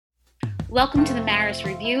Welcome to the Maris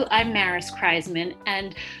Review. I'm Maris Kreisman,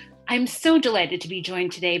 and I'm so delighted to be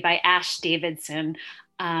joined today by Ash Davidson.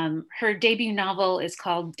 Her debut novel is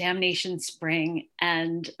called Damnation Spring,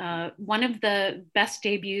 and one of the best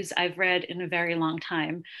debuts I've read in a very long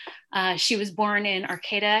time. She was born in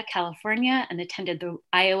Arcata, California, and attended the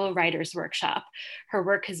Iowa Writers Workshop. Her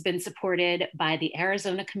work has been supported by the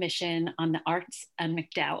Arizona Commission on the Arts and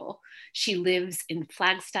MacDowell. She lives in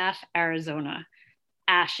Flagstaff, Arizona.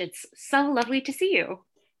 Ash, it's so lovely to see you.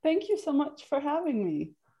 Thank you so much for having me.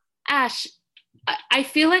 Ash, I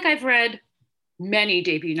feel like I've read many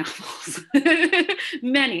debut novels,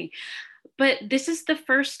 many, but this is the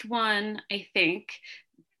first one, I think,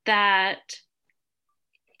 that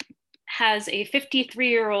has a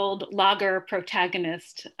 53-year-old logger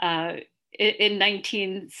protagonist in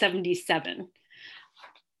 1977.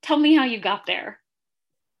 Tell me how you got there.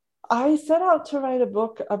 I set out to write a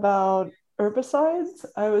book about herbicides.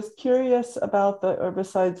 I was curious about the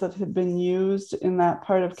herbicides that had been used in that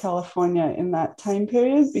part of California in that time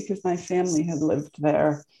period because my family had lived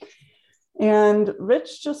there. And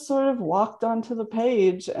Rich just sort of walked onto the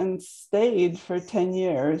page and stayed for 10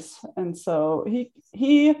 years. And so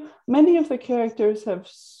many of the characters have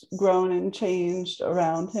grown and changed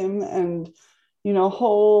around him, and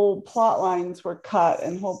whole plot lines were cut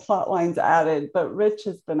and whole plot lines added, but Rich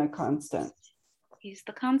has been a constant. He's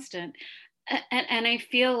the constant. And I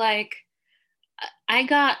feel like I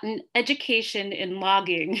got an education in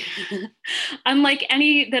logging, unlike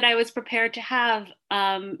any that I was prepared to have,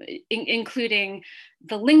 including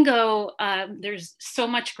the lingo. There's so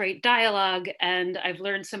much great dialogue, and I've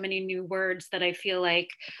learned so many new words that I feel like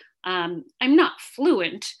I'm not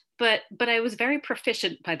fluent, but I was very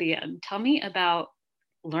proficient by the end. Tell me about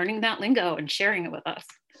learning that lingo and sharing it with us.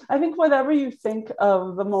 I think whatever you think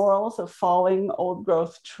of the morals of falling old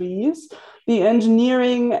growth trees, the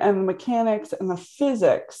engineering and the mechanics and the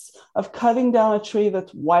physics of cutting down a tree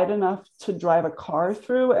that's wide enough to drive a car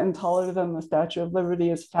through and taller than the Statue of Liberty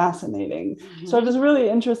is fascinating. Mm-hmm. So I was really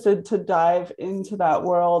interested to dive into that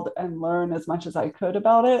world and learn as much as I could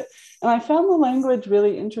about it. And I found the language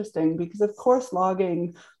really interesting because, of course,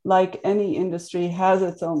 logging, like any industry, has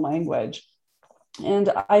its own language.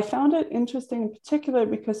 And I found it interesting in particular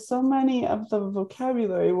because so many of the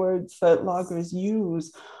vocabulary words that loggers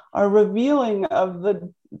use are revealing of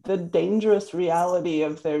the dangerous reality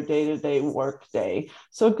of their day-to-day workday.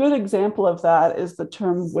 So a good example of that is the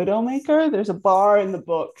term widowmaker. There's a bar in the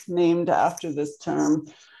book named after this term.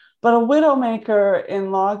 But a widowmaker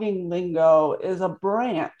in logging lingo is a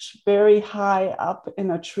branch very high up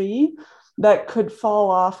in a tree that could fall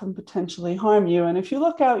off and potentially harm you. And if you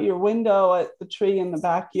look out your window at the tree in the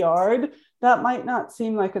backyard, that might not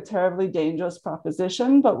seem like a terribly dangerous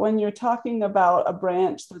proposition, but when you're talking about a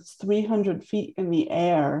branch that's 300 feet in the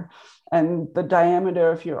air and the diameter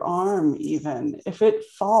of your arm even, if it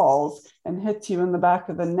falls and hits you in the back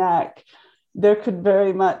of the neck, there could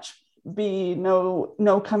very much be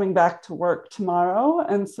no coming back to work tomorrow.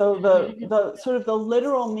 And so the sort of the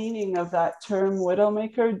literal meaning of that term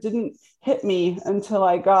widowmaker didn't hit me until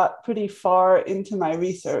I got pretty far into my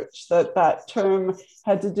research, that term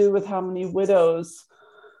had to do with how many widows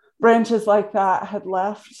branches like that had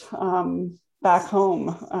left back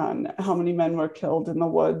home, and how many men were killed in the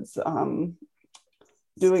woods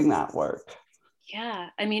doing that work. Yeah,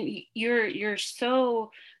 I mean, you're so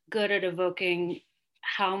good at evoking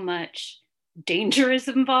how much danger is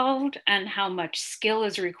involved and how much skill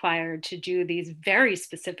is required to do these very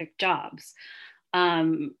specific jobs.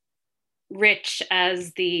 Rich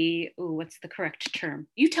as what's the correct term?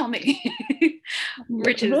 You tell me.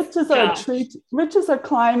 Rich is a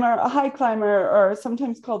climber, a high climber, or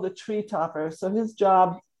sometimes called a tree topper. So his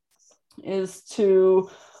job is to,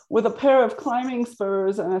 with a pair of climbing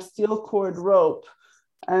spurs and a steel cord rope,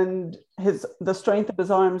 and the strength of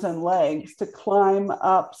his arms and legs, to climb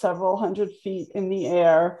up several hundred feet in the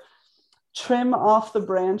air, trim off the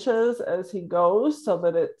branches as he goes so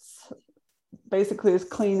that it's basically as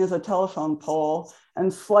clean as a telephone pole,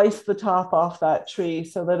 and slice the top off that tree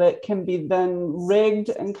so that it can be then rigged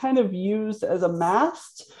and kind of used as a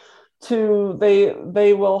mast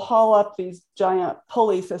they will haul up these giant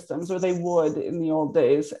pulley systems, or they would in the old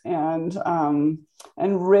days, and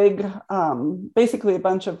rig basically a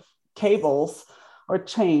bunch of cables or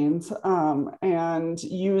chains, and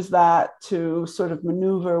use that to sort of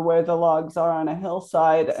maneuver where the logs are on a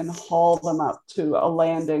hillside and haul them up to a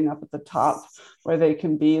landing up at the top where they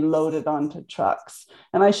can be loaded onto trucks.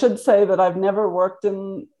 And I should say that I've never worked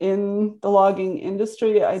in the logging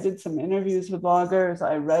industry. I did some interviews with loggers.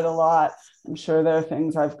 I read a lot. I'm sure there are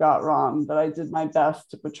things I've got wrong, but I did my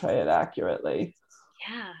best to portray it accurately.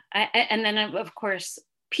 Yeah. And then, of course,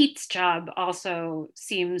 Pete's job also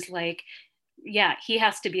seems like, yeah, he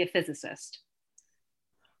has to be a physicist.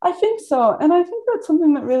 I think so. And I think that's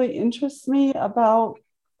something that really interests me about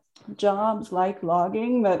jobs like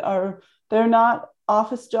logging that are, they're not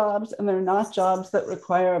office jobs and they're not jobs that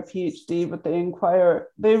require a PhD, but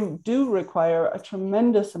they do require a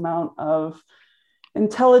tremendous amount of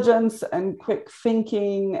intelligence and quick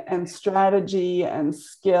thinking and strategy and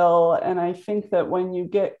skill. And I think that when you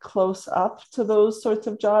get close up to those sorts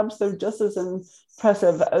of jobs, they're just as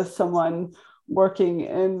impressive as someone working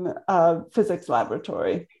in a physics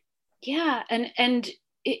laboratory. Yeah, and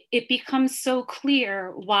it becomes so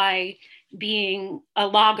clear why being a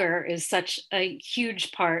logger is such a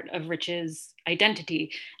huge part of Rich's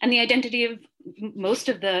identity and the identity of most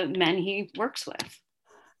of the men he works with.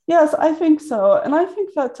 Yes, I think so. And I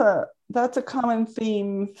think that's a common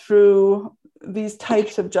theme through these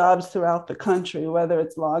types of jobs throughout the country, whether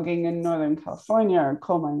it's logging in Northern California or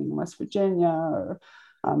coal mining in West Virginia or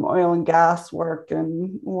oil and gas work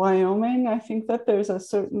in Wyoming. I think that there's a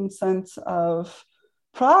certain sense of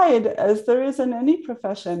pride, as there is in any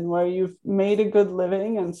profession, where you've made a good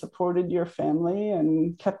living and supported your family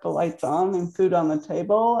and kept the lights on and food on the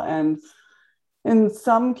table. And in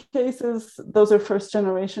some cases, those are first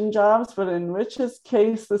generation jobs, but in Rich's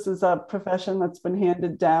case, this is a profession that's been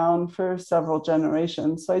handed down for several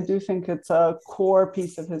generations. So I do think it's a core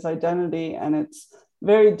piece of his identity, and it's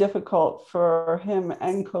very difficult for him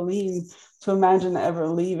and Colleen to imagine ever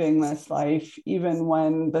leaving this life, even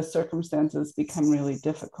when the circumstances become really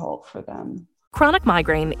difficult for them. Chronic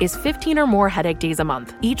migraine is 15 or more headache days a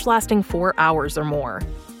month, each lasting 4 hours or more.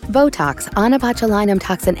 Botox, onabotulinum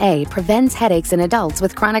toxin A, prevents headaches in adults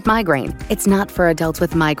with chronic migraine. It's not for adults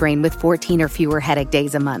with migraine with 14 or fewer headache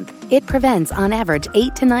days a month. It prevents, on average,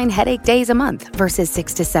 8 to 9 headache days a month versus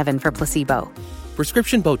 6 to 7 for placebo.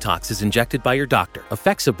 Prescription Botox is injected by your doctor.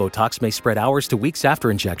 Effects of Botox may spread hours to weeks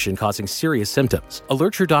after injection, causing serious symptoms.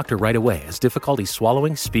 Alert your doctor right away, as difficulty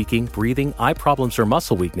swallowing, speaking, breathing, eye problems, or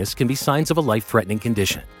muscle weakness can be signs of a life-threatening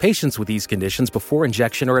condition. Patients with these conditions before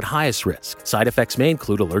injection are at highest risk. Side effects may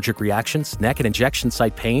include allergic reactions, neck and injection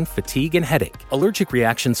site pain, fatigue, and headache. Allergic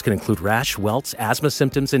reactions can include rash, welts, asthma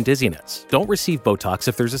symptoms, and dizziness. Don't receive Botox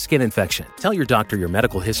if there's a skin infection. Tell your doctor your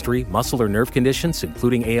medical history, muscle or nerve conditions,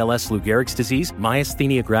 including ALS, Lou Gehrig's disease,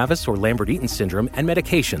 myasthenia gravis or Lambert-Eaton syndrome, and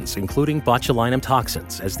medications, including botulinum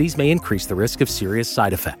toxins, as these may increase the risk of serious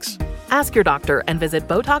side effects. Ask your doctor and visit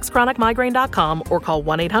BotoxChronicMigraine.com or call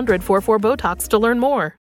 1-800-44-BOTOX to learn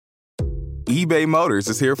more. eBay Motors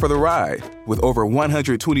is here for the ride. With over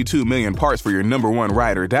 122 million parts for your number one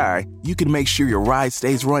ride or die, you can make sure your ride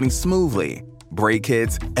stays running smoothly. Brake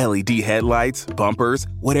kits, LED headlights, bumpers,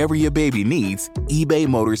 whatever your baby needs, eBay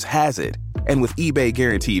Motors has it. And with eBay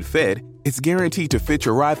Guaranteed Fit, it's guaranteed to fit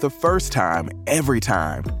your ride the first time, every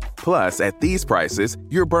time. Plus, at these prices,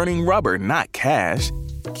 you're burning rubber, not cash.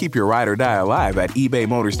 Keep your ride or die alive at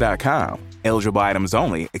ebaymotors.com. Eligible items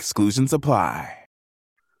only. Exclusions apply.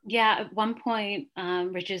 Yeah, at one point,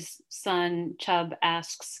 Rich's son, Chubb,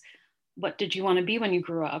 asks, what did you want to be when you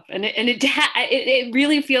grew up? And it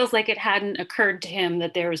really feels like it hadn't occurred to him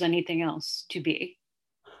that there was anything else to be.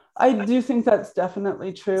 I do think that's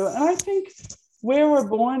definitely true. And I think where we're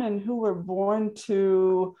born and who we're born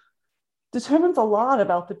to determines a lot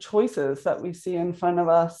about the choices that we see in front of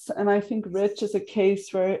us. And I think Rich is a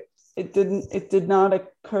case where it did not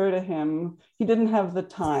occur to him. He didn't have the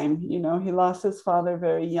time. You know, he lost his father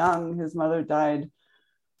very young. His mother died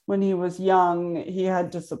when he was young. He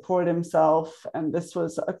had to support himself. And this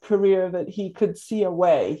was a career that he could see a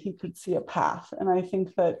way, he could see a path. And I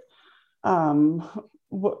think that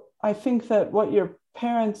what your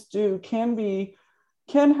parents do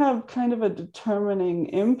can have kind of a determining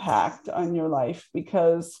impact on your life,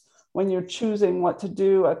 because when you're choosing what to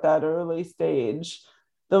do at that early stage,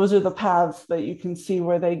 those are the paths that you can see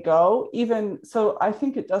where they go. Even so, I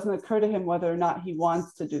think it doesn't occur to him whether or not he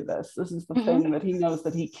wants to do this. This is the thing that he knows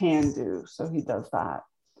that he can do, so he does that.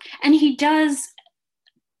 And he does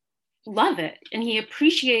love it, and he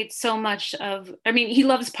appreciates so much of, I mean, he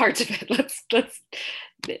loves parts of it. Let's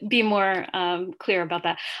be more clear about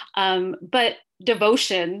that. But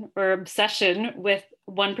devotion or obsession with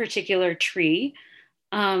one particular tree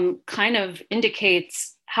kind of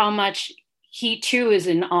indicates how much he too is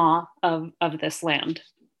in awe of this land.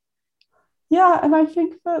 Yeah, and I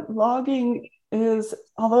think that logging is,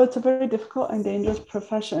 although it's a very difficult and dangerous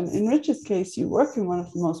profession, in Rich's case, you work in one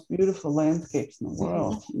of the most beautiful landscapes in the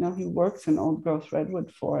world. You know, he works in old growth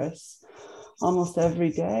redwood forests almost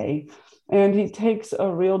every day. And he takes a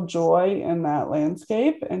real joy in that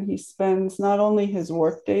landscape. And he spends not only his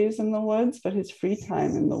work days in the woods, but his free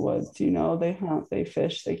time in the woods. You know, they hunt, they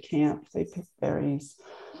fish, they camp, they pick berries.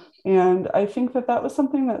 And I think that that was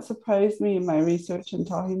something that surprised me in my research and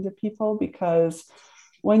talking to people, because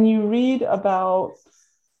when you read about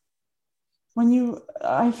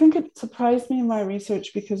I think it surprised me in my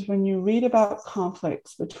research because when you read about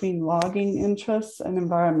conflicts between logging interests and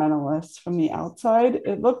environmentalists from the outside,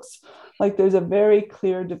 it looks like there's a very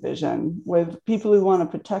clear division with people who want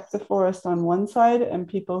to protect the forest on one side and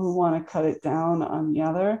people who want to cut it down on the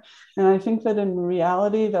other. And I think that in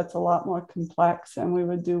reality, that's a lot more complex. And we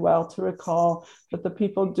would do well to recall that the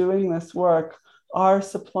people doing this work are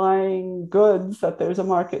supplying goods that there's a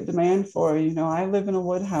market demand for. You know, I live in a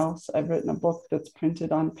wood house. I've written a book that's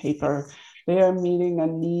printed on paper. They are meeting a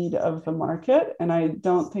need of the market. And I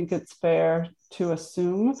don't think it's fair to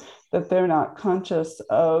assume that they're not conscious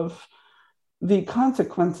of the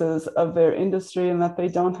consequences of their industry and that they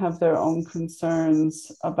don't have their own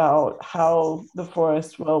concerns about how the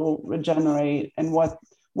forest will regenerate and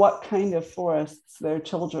what kind of forests their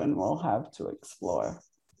children will have to explore.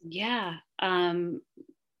 Yeah.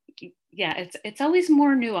 Yeah, it's always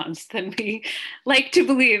more nuanced than we like to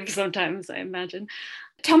believe sometimes, I imagine.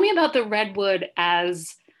 Tell me about the redwood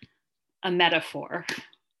as a metaphor,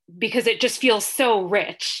 because it just feels so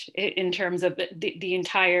rich in terms of the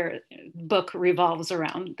entire book revolves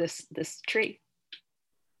around this tree.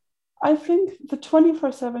 I think the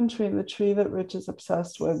 24/7 tree, the tree that Rich is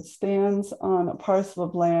obsessed with, stands on a parcel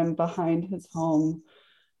of land behind his home.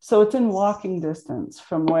 So it's in walking distance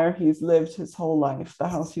from where he's lived his whole life, the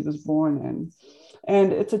house he was born in.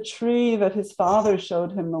 And it's a tree that his father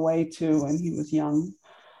showed him the way to when he was young.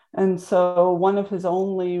 And so one of his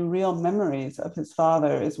only real memories of his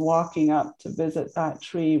father is walking up to visit that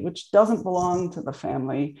tree, which doesn't belong to the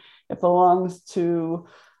family. It belongs to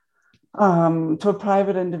a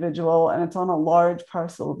private individual, and it's on a large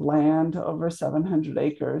parcel of land, over 700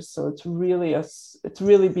 acres. So it's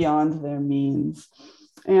really beyond their means.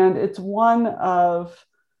 And it's one of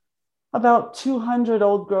about 200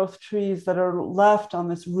 old growth trees that are left on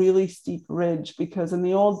this really steep ridge, because in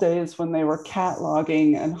the old days when they were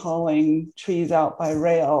catlogging and hauling trees out by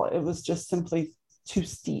rail, it was just simply too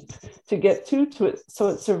steep to get to it. So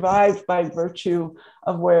it survived by virtue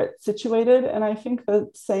of where it's situated. And I think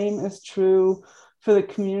the same is true for the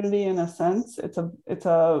community in a sense. It's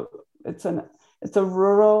a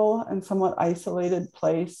rural and somewhat isolated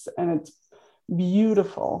place, and it's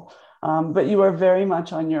beautiful, but you are very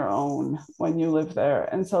much on your own when you live there.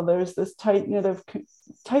 And so there's this tight-knit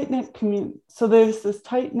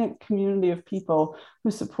community of people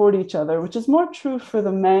who support each other, which is more true for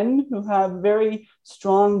the men, who have very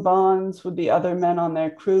strong bonds with the other men on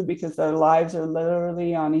their crew because their lives are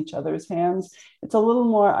literally on each other's hands. It's a little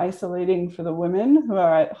more isolating for the women, who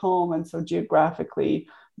are at home and so geographically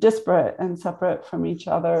disparate and separate from each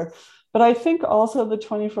other. But I think also the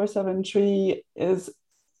 24/7 tree is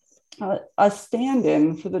a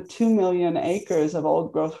stand-in for the 2 million acres of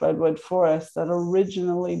old growth redwood forest that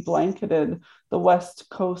originally blanketed the west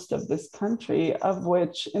coast of this country, of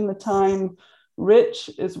which in the time Rich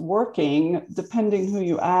is working, depending who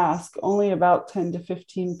you ask, only about 10 to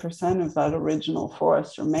 15% of that original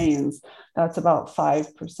forest remains. That's about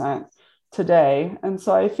 5% today. And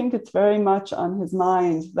so I think it's very much on his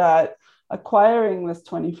mind that acquiring this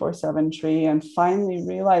 24/7 tree and finally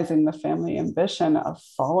realizing the family ambition of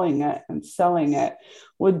following it and selling it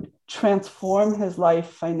would transform his life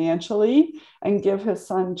financially and give his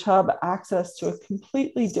son Chubb access to a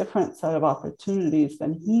completely different set of opportunities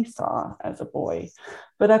than he saw as a boy.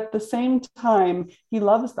 But at the same time, he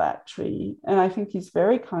loves that tree. And I think he's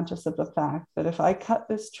very conscious of the fact that if I cut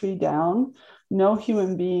this tree down, no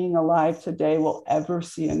human being alive today will ever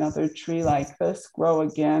see another tree like this grow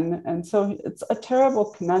again. And so it's a terrible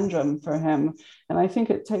conundrum for him. And I think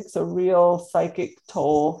it takes a real psychic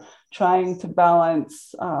toll trying to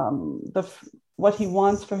balance what he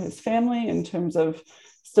wants for his family in terms of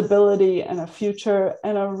stability and a future,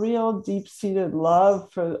 and a real deep-seated love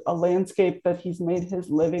for a landscape that he's made his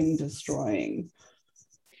living destroying.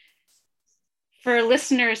 For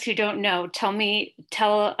listeners who don't know,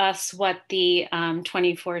 tell us what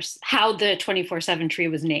how the 24/7 tree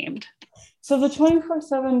was named. So the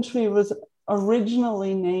 24/7 tree was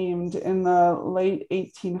originally named in the late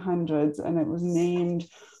 1800s, and it was named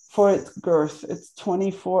for its girth. It's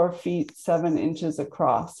 24 feet, 7 inches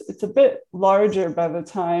across. It's a bit larger by the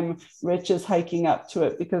time Rich is hiking up to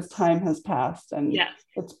it because time has passed and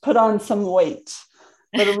it's put on some weight.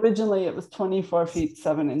 But originally it was 24 feet,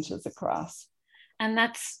 7 inches across. And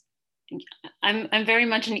that's I'm very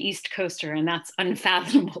much an East Coaster, and that's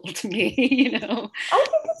unfathomable to me, you know. I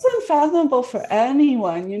think it's unfathomable for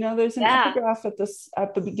anyone. You know, there's an Yeah. epigraph at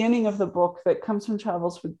the beginning of the book that comes from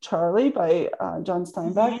Travels with Charlie by John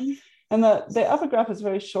Steinbeck. Mm-hmm. And the epigraph is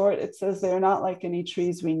very short. It says they're not like any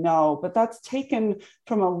trees we know, but that's taken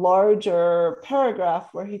from a larger paragraph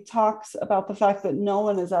where he talks about the fact that no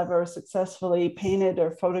one has ever successfully painted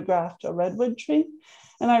or photographed a redwood tree.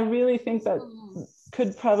 And I really think that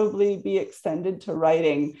could probably be extended to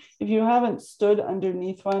writing. If you haven't stood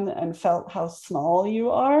underneath one and felt how small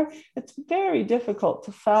you are, it's very difficult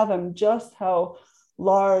to fathom just how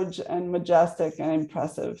large and majestic and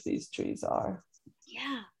impressive these trees are.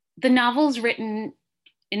 Yeah. The novel's written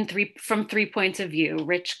from three points of view: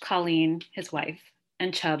 Rich, Colleen, his wife,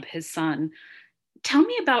 and Chub, his son. Tell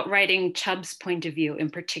me about writing Chub's point of view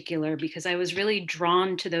in particular, because I was really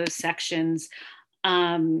drawn to those sections,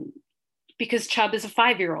 because Chub is a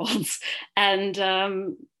 5-year-old, and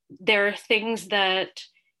there are things that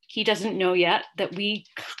he doesn't know yet that we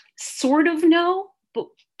sort of know,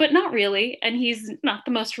 but not really, and he's not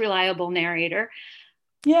the most reliable narrator.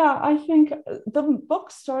 Yeah, I think the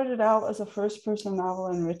book started out as a first-person novel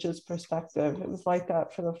in Rich's perspective. It was like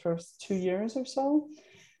that for the first 2 years or so.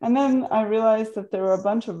 And then I realized that there were a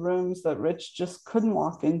bunch of rooms that Rich just couldn't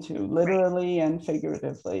walk into, literally and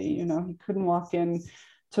figuratively. You know, he couldn't walk in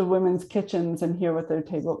to women's kitchens and hear what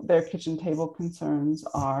their kitchen table concerns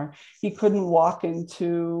are. He couldn't walk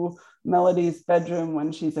into Melody's bedroom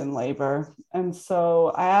when she's in labor. And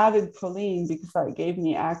so I added Colleen because that gave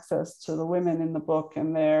me access to the women in the book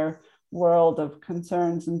and their world of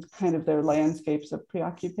concerns and kind of their landscapes of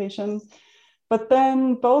preoccupation. But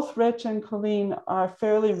then both Rich and Colleen are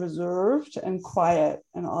fairly reserved and quiet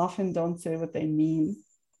and often don't say what they mean.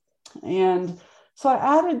 And so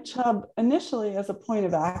I added Chub initially as a point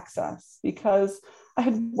of access because I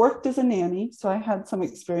had worked as a nanny, so I had some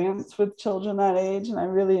experience with children that age, and I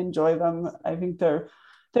really enjoy them. I think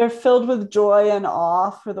they're filled with joy and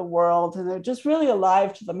awe for the world, and they're just really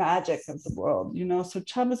alive to the magic of the world, you know. So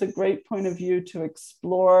Chub is a great point of view to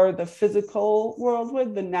explore the physical world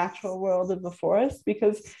with, the natural world of the forest,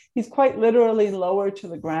 because he's quite literally lower to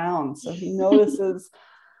the ground. So he notices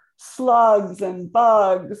slugs and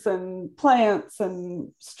bugs and plants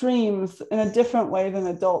and streams in a different way than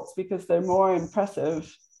adults because they're more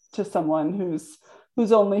impressive to someone who's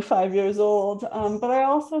only 5 years old. But I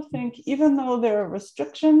also think even though there are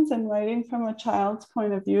restrictions in writing from a child's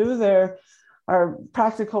point of view, there are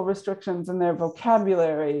practical restrictions in their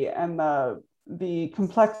vocabulary and the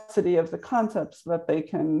complexity of the concepts that they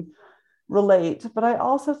can relate. But I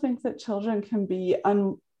also think that children can be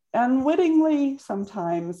unwittingly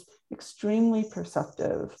sometimes extremely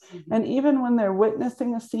perceptive. Mm-hmm. And even when they're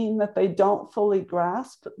witnessing a scene that they don't fully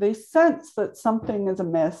grasp, they sense that something is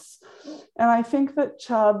amiss. And I think that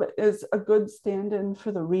Chub is a good stand-in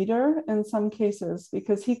for the reader in some cases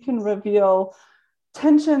because he can reveal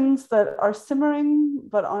tensions that are simmering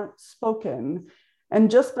but aren't spoken.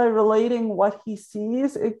 And just by relating what he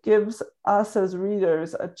sees, it gives us as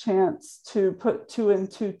readers a chance to put 2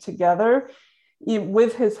 and 2 together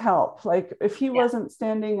with his help. Like if he wasn't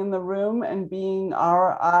standing in the room and being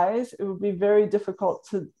our eyes, it would be very difficult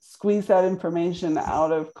to squeeze that information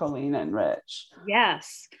out of Colleen and Rich.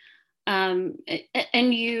 Yes. And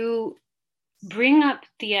you bring up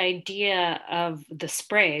the idea of the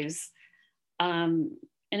sprays in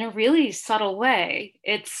a really subtle way.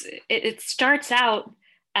 It starts out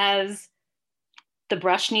as the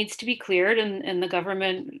brush needs to be cleared, and the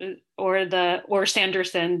government or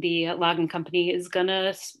Sanderson, the logging company, is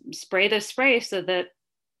gonna spray the spray so that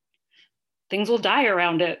things will die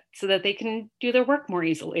around it, so that they can do their work more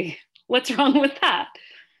easily. What's wrong with that?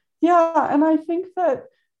 Yeah, and I think that,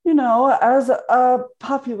 you know, as a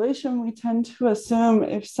population, we tend to assume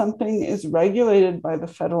if something is regulated by the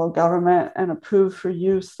federal government and approved for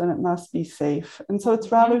use, then it must be safe. And so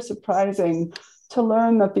it's rather surprising to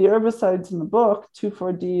learn that the herbicides in the book,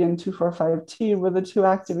 2,4-D and 2,4,5-T, were the 2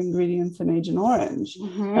 active ingredients in Agent Orange.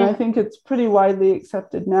 Mm-hmm. And I think it's pretty widely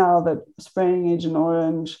accepted now that spraying Agent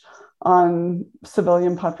Orange on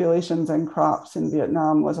civilian populations and crops in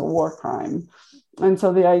Vietnam was a war crime. And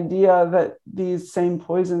so the idea that these same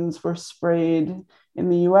poisons were sprayed in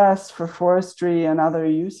the US for forestry and other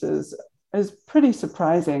uses is pretty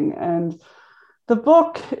surprising. And the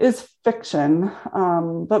book is fiction,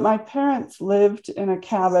 but my parents lived in a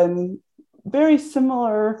cabin very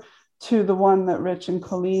similar to the one that Rich and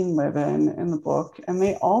Colleen live in the book. And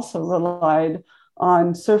they also relied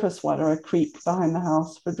on surface water, a creek behind the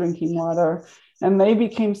house, for drinking water. And they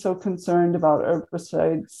became so concerned about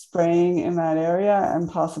herbicide spraying in that area and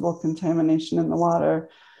possible contamination in the water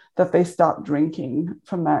that they stopped drinking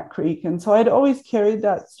from that creek. And so I'd always carried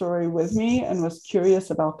that story with me and was curious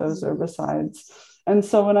about those herbicides. And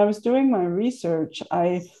so when I was doing my research,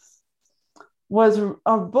 a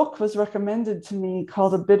book was recommended to me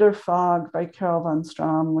called A Bitter Fog by Carol von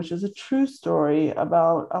Strom, which is a true story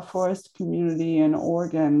about a forest community in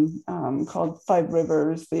Oregon called Five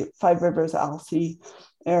Rivers, the Five Rivers Alsea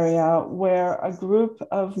area, where a group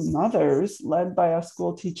of mothers led by a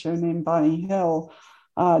school teacher named Bonnie Hill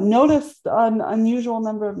noticed an unusual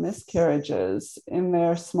number of miscarriages in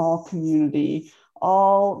their small community,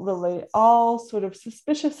 all sort of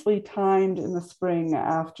suspiciously timed in the spring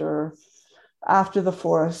after the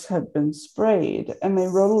forest had been sprayed. And they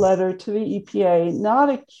wrote a letter to the EPA,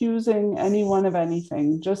 not accusing anyone of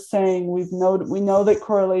anything, just saying, we know that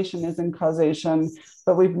correlation isn't causation,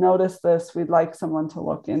 but we've noticed this, we'd like someone to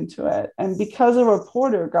look into it. And because a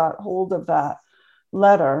reporter got hold of that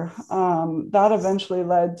letter, that eventually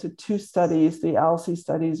led to two studies, the Alsea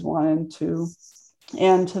studies 1 and 2,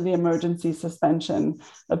 and to the emergency suspension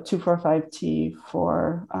of 2,4,5-T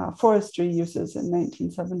for forestry uses in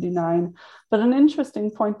 1979. But an interesting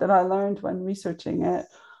point that I learned when researching it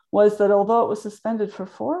was that although it was suspended for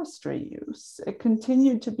forestry use, it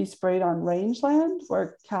continued to be sprayed on rangeland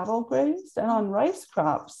where cattle grazed and on rice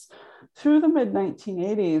crops through the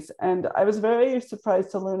mid-1980s. And I was very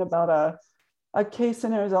surprised to learn about a case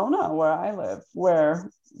in Arizona where I live, where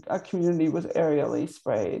a community was aerially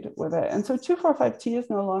sprayed with it. And so 2,4,5-T is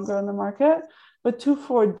no longer on the market, but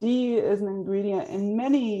 2,4-D is an ingredient in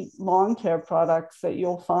many lawn care products that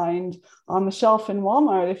you'll find on the shelf in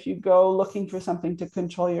Walmart if you go looking for something to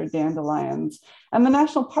control your dandelions. And the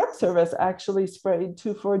National Park Service actually sprayed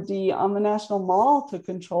 2,4-D on the National Mall to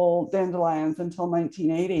control dandelions until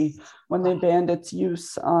 1980, when they banned its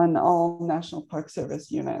use on all National Park Service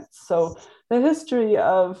units. So the history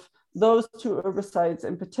of those two herbicides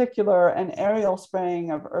in particular, and aerial spraying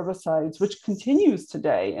of herbicides, which continues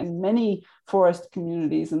today in many forest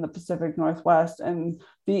communities in the Pacific Northwest, and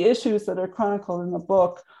the issues that are chronicled in the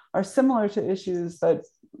book are similar to issues that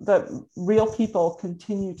real people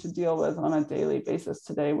continue to deal with on a daily basis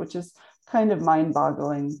today, which is kind of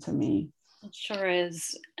mind-boggling to me. It sure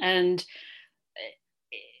is. And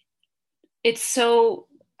it's so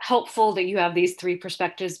helpful that you have these three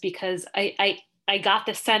perspectives, because I got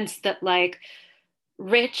the sense that like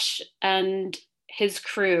Rich and his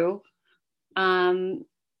crew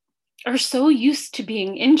are so used to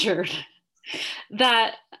being injured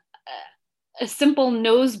that a simple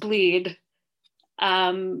nosebleed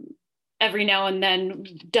every now and then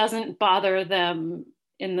doesn't bother them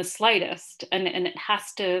in the slightest, and it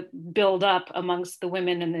has to build up amongst the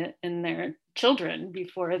women and their children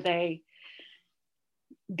before they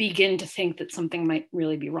begin to think that something might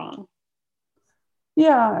really be wrong.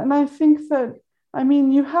 Yeah, and I think that, I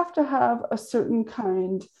mean, you have to have a certain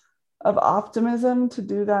kind of optimism to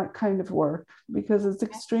do that kind of work, because it's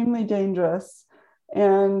extremely dangerous.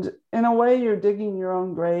 And in a way, you're digging your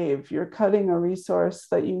own grave. You're cutting a resource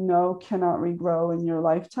that you know cannot regrow in your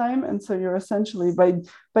lifetime. And so you're essentially,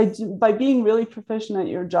 by being really proficient at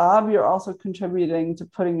your job, you're also contributing to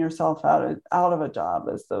putting yourself out of a job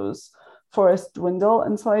as those forests dwindle.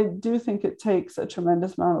 And so I do think it takes a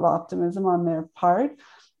tremendous amount of optimism on their part.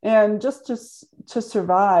 And just to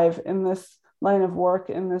survive in this line of work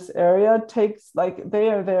in this area takes, like,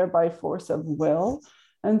 they are there by force of will.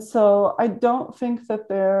 And so I think that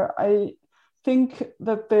their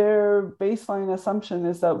baseline assumption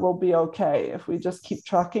is that we'll be okay. If we just keep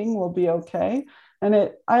trucking, we'll be okay.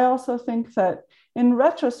 And I also think that in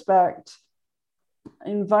retrospect,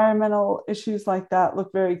 environmental issues like that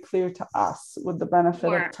look very clear to us with the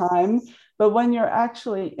benefit of time. But when you're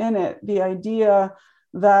actually in it, the idea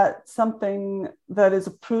that something that is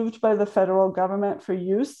approved by the federal government for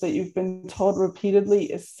use, that you've been told repeatedly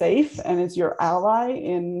is safe and is your ally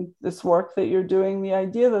in this work that you're doing, the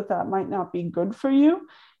idea that that might not be good for you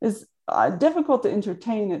is difficult to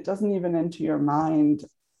entertain. It doesn't even enter your mind,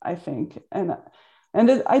 I think.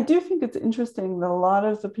 I do think it's interesting that a lot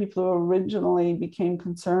of the people who originally became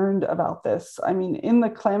concerned about this, I mean, in the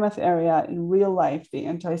Klamath area, in real life, the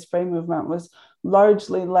anti-spray movement was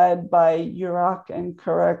largely led by Yurok and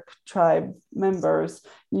Kuruk tribe members,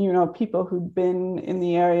 people who'd been in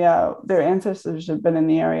the area, their ancestors had been in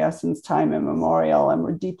the area since time immemorial and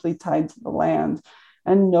were deeply tied to the land,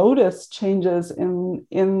 and noticed changes in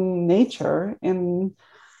nature, in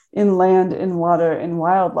land, in water, in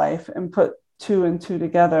wildlife, and put two and two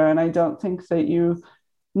together. And I don't think that you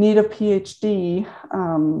need a PhD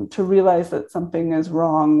to realize that something is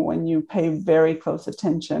wrong when you pay very close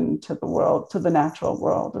attention to the world, to the natural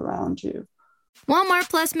world around you. Walmart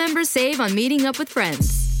Plus members save on meeting up with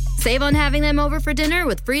friends. Save on having them over for dinner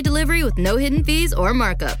with free delivery with no hidden fees or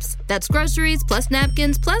markups. That's groceries, plus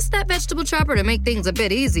napkins, plus that vegetable chopper to make things a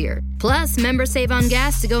bit easier. Plus, members save on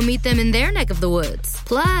gas to go meet them in their neck of the woods.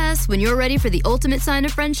 Plus, when you're ready for the ultimate sign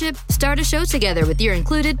of friendship, start a show together with your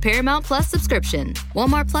included Paramount Plus subscription.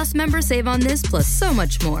 Walmart Plus members save on this plus so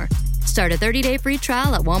much more. Start a 30-day free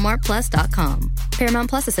trial at walmartplus.com.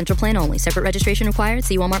 Paramount Plus Essential Plan only. Separate registration required.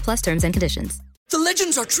 See Walmart Plus terms and conditions. The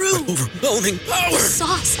legends are true. Overwhelming power! The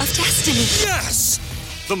sauce of destiny. Yes!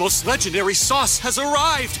 The most legendary sauce has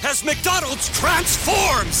arrived as McDonald's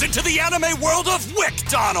transforms into the anime world of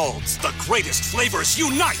WickDonald's. The greatest flavors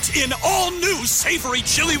unite in all new savory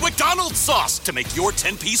chili McDonald's sauce to make your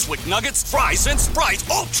 10-piece Wick Nuggets, fries, and Sprite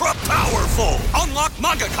ultra-powerful. Unlock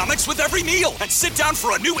manga comics with every meal and sit down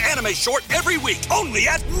for a new anime short every week only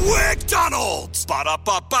at WickDonald's.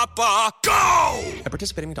 Ba-da-ba-ba-ba, go! At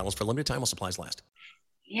participating McDonald's for a limited time while supplies last.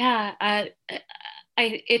 Yeah,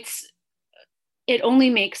 it only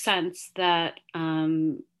makes sense that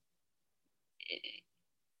in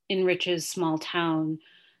Rich's small town,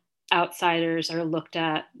 outsiders are looked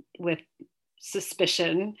at with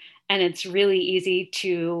suspicion, and it's really easy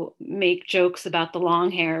to make jokes about the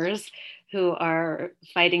long hairs who are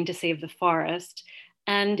fighting to save the forest.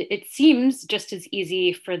 And it seems just as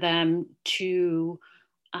easy for them to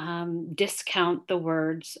discount the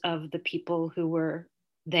words of the people who were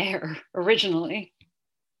there originally.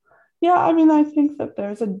 Yeah, I mean, I think that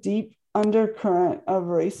there's a deep undercurrent of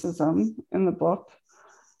racism in the book,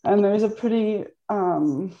 and there's a pretty,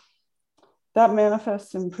 that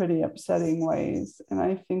manifests in pretty upsetting ways. And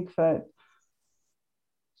I think that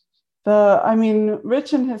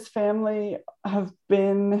Rich and his family have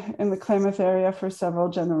been in the Klamath area for several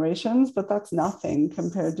generations, but that's nothing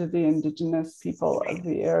compared to the indigenous people of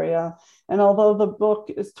the area. And although the book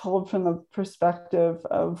is told from the perspective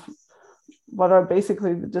of what are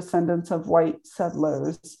basically the descendants of white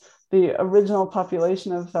settlers, the original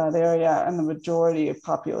population of that area and the majority of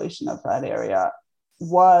population of that area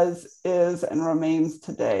was, is, and remains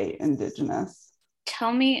today indigenous.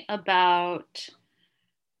 Tell me about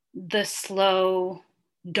the slow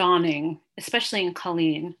dawning, especially in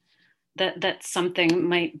Colleen, that something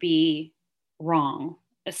might be wrong,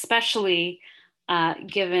 especially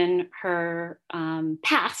given her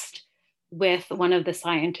past with one of the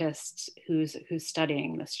scientists who's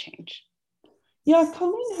studying this change. Yeah,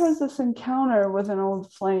 Colleen has this encounter with an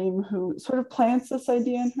old flame who sort of plants this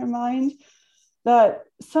idea in her mind that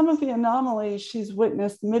some of the anomalies she's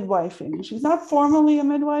witnessed midwifing. She's not formally a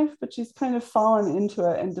midwife, but she's kind of fallen into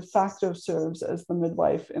it and de facto serves as the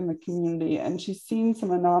midwife in the community. And she's seen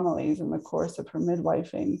some anomalies in the course of her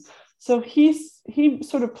midwifing. So he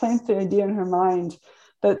sort of plants the idea in her mind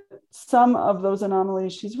that some of those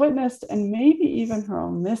anomalies she's witnessed, and maybe even her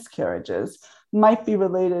own miscarriages, might be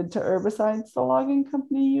related to herbicides the logging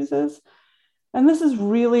company uses. And this is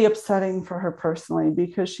really upsetting for her personally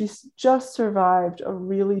because she's just survived a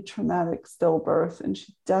really traumatic stillbirth and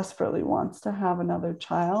she desperately wants to have another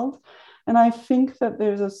child. And I think that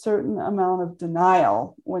there's a certain amount of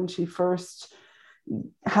denial when she first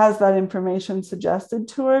has that information suggested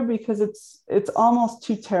to her because it's almost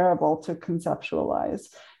too terrible to conceptualize.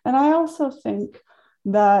 And I also think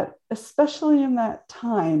that, especially in that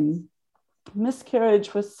time,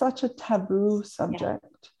 miscarriage was such a taboo subject.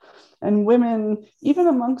 Yeah. And women, even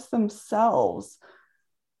amongst themselves,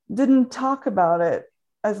 didn't talk about it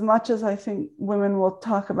as much as I think women will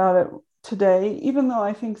talk about it today, even though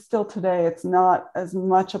I think still today it's not as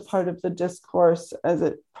much a part of the discourse as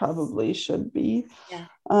it probably should be. Yeah.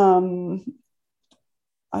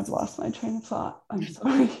 I've lost my train of thought. I'm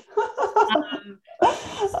sorry.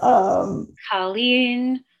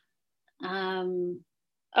 Colleen.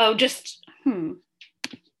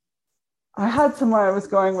 I had somewhere I was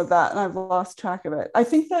going with that and I've lost track of it. I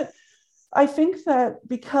think that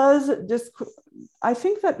because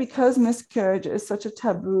miscarriage is such a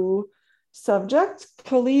taboo subject,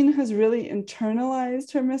 Colleen has really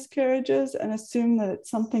internalized her miscarriages and assumed that it's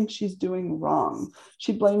something she's doing wrong.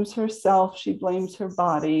 She blames herself, she blames her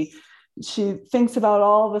body. She thinks about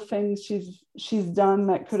all the things she's done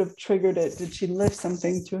that could have triggered it. Did she lift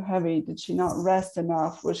something too heavy? Did she not rest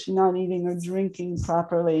enough? Was she not eating or drinking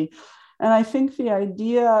properly? And I think the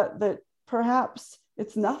idea that perhaps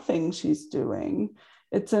it's nothing she's doing,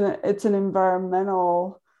 it's an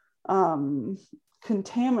environmental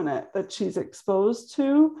contaminant that she's exposed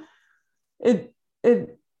to,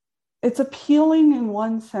 it's appealing in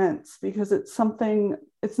one sense because it's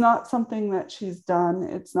not something that she's done,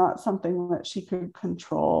 it's not something that she could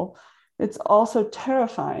control. It's also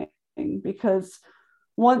terrifying because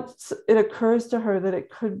once it occurs to her that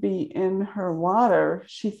it could be in her water,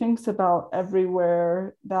 she thinks about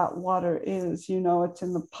everywhere that water is. You know, it's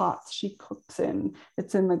in the pots she cooks in,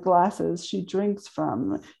 it's in the glasses she drinks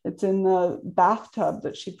from, it's in the bathtub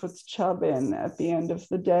that she puts Chub in at the end of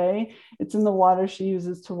the day, it's in the water she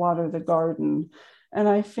uses to water the garden. And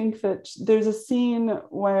I think that there's a scene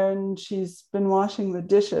when she's been washing the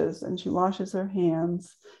dishes and she washes her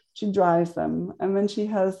hands, she dries them, and then she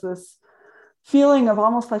has this feeling of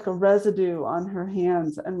almost like a residue on her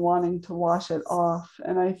hands and wanting to wash it off.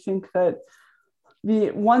 And I think that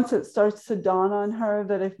once it starts to dawn on her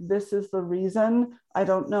that if this is the reason, I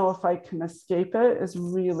don't know if I can escape it, is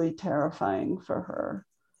really terrifying for her.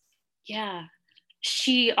 Yeah.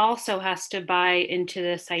 She also has to buy into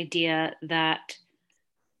this idea that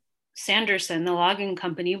Sanderson, the logging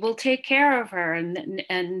company, will take care of her,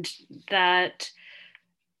 and that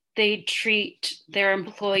they treat their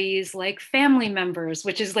employees like family members,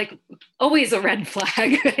 which is like always a red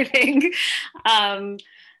flag, I think.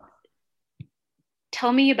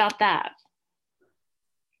 Tell me about that.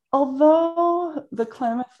 Although the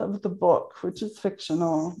Klamath of the book, which is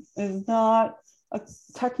fictional, is not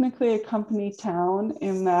technically a company town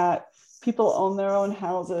in that people own their own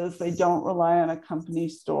houses, they don't rely on a company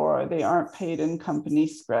store, they aren't paid in company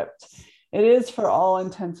script. It is for all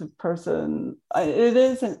intensive purposes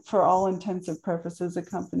a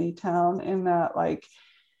company town in that, like,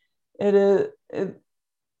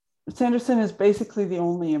 Sanderson is basically the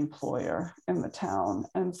only employer in the town.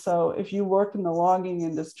 And so if you work in the logging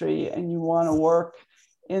industry and you want to work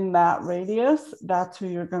in that radius, that's who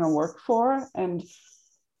you're going to work for. And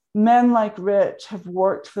men like Rich have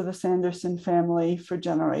worked for the Sanderson family for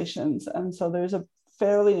generations. And so there's a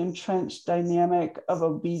fairly entrenched dynamic of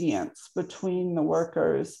obedience between the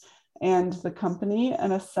workers and the company,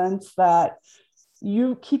 and a sense that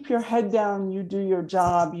you keep your head down, you do your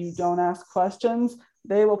job, you don't ask questions,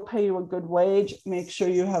 they will pay you a good wage, make sure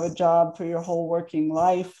you have a job for your whole working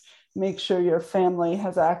life, make sure your family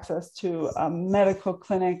has access to a medical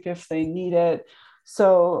clinic if they need it.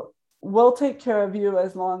 So we'll take care of you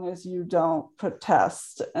as long as you don't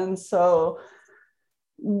protest. And so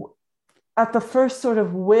at the first sort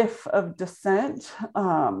of whiff of dissent,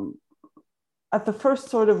 a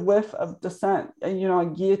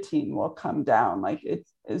guillotine will come down. Like, it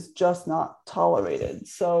is just not tolerated.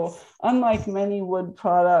 So unlike many wood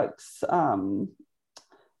products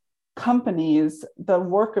companies, the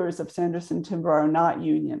workers of Sanderson Timber are not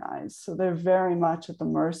unionized. So they're very much at the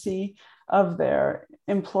mercy of their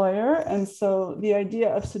employer. And so the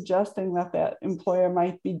idea of suggesting that that employer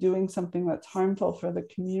might be doing something that's harmful for the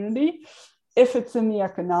community, if it's in the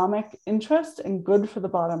economic interest and good for the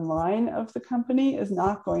bottom line of the company, is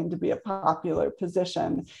not going to be a popular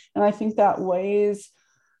position. And I think that weighs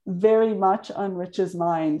very much on Rich's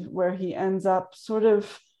mind, where he ends up sort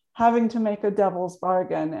of having to make a devil's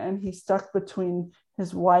bargain, and he's stuck between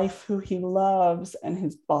his wife, who he loves, and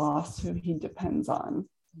his boss, who he depends on.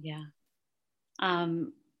 Yeah.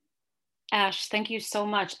 Ash, thank you so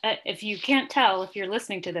much. If you can't tell, if you're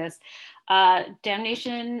listening to this,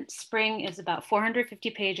 Damnation Spring is about 450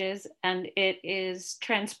 pages, and it is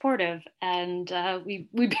transportive, and we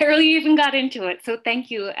barely even got into it. So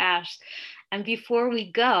thank you, Ash. And before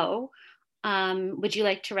we go, would you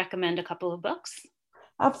like to recommend a couple of books?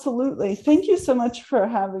 Absolutely. Thank you so much for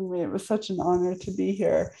having me. It was such an honor to be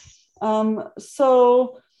here.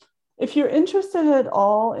 So if you're interested at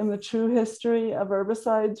all in the true history of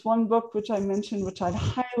herbicides, one book which I mentioned, which I'd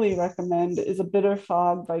highly recommend, is A Bitter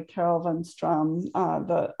Fog by Carol Van Strom.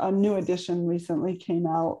 A new edition recently came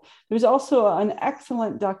out. There's also an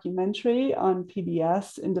excellent documentary on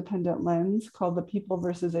PBS, Independent Lens, called The People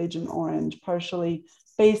versus Agent Orange, partially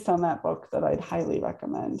based on that book, that I'd highly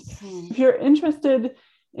recommend. If you're interested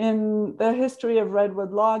in the history of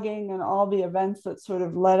redwood logging and all the events that sort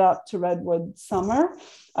of led up to redwood summer,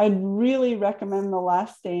 I'd really recommend The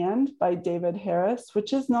Last Stand by David Harris,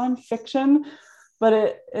 which is nonfiction, but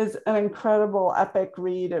it is an incredible epic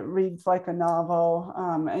read. It reads like a novel,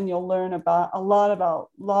 and you'll learn a lot about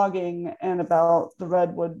logging and about the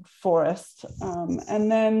redwood forest. And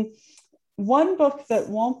then one book that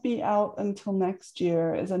won't be out until next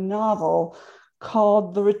year is a novel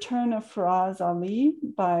called The Return of Faraz Ali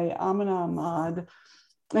by Amina Ahmad.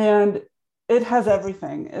 And it has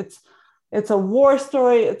everything. It's a war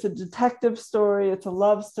story, it's a detective story, it's a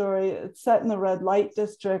love story. It's set in the red light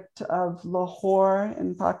district of Lahore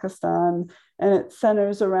in Pakistan, and it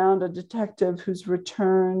centers around a detective who's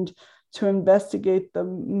returned to investigate the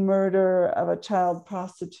murder of a child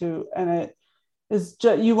prostitute. And it is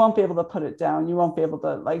just, you won't be able to put it down. You won't be able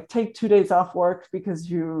to like take 2 days off work because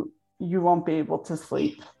you you won't be able to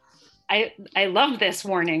sleep. I love this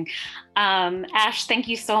warning. Ash, thank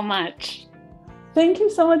you so much. Thank you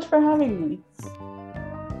so much for having me.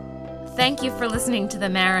 Thank you for listening to the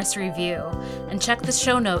Maris Review, and check the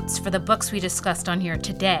show notes for the books we discussed on here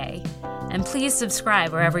today. And please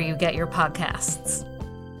subscribe wherever you get your podcasts.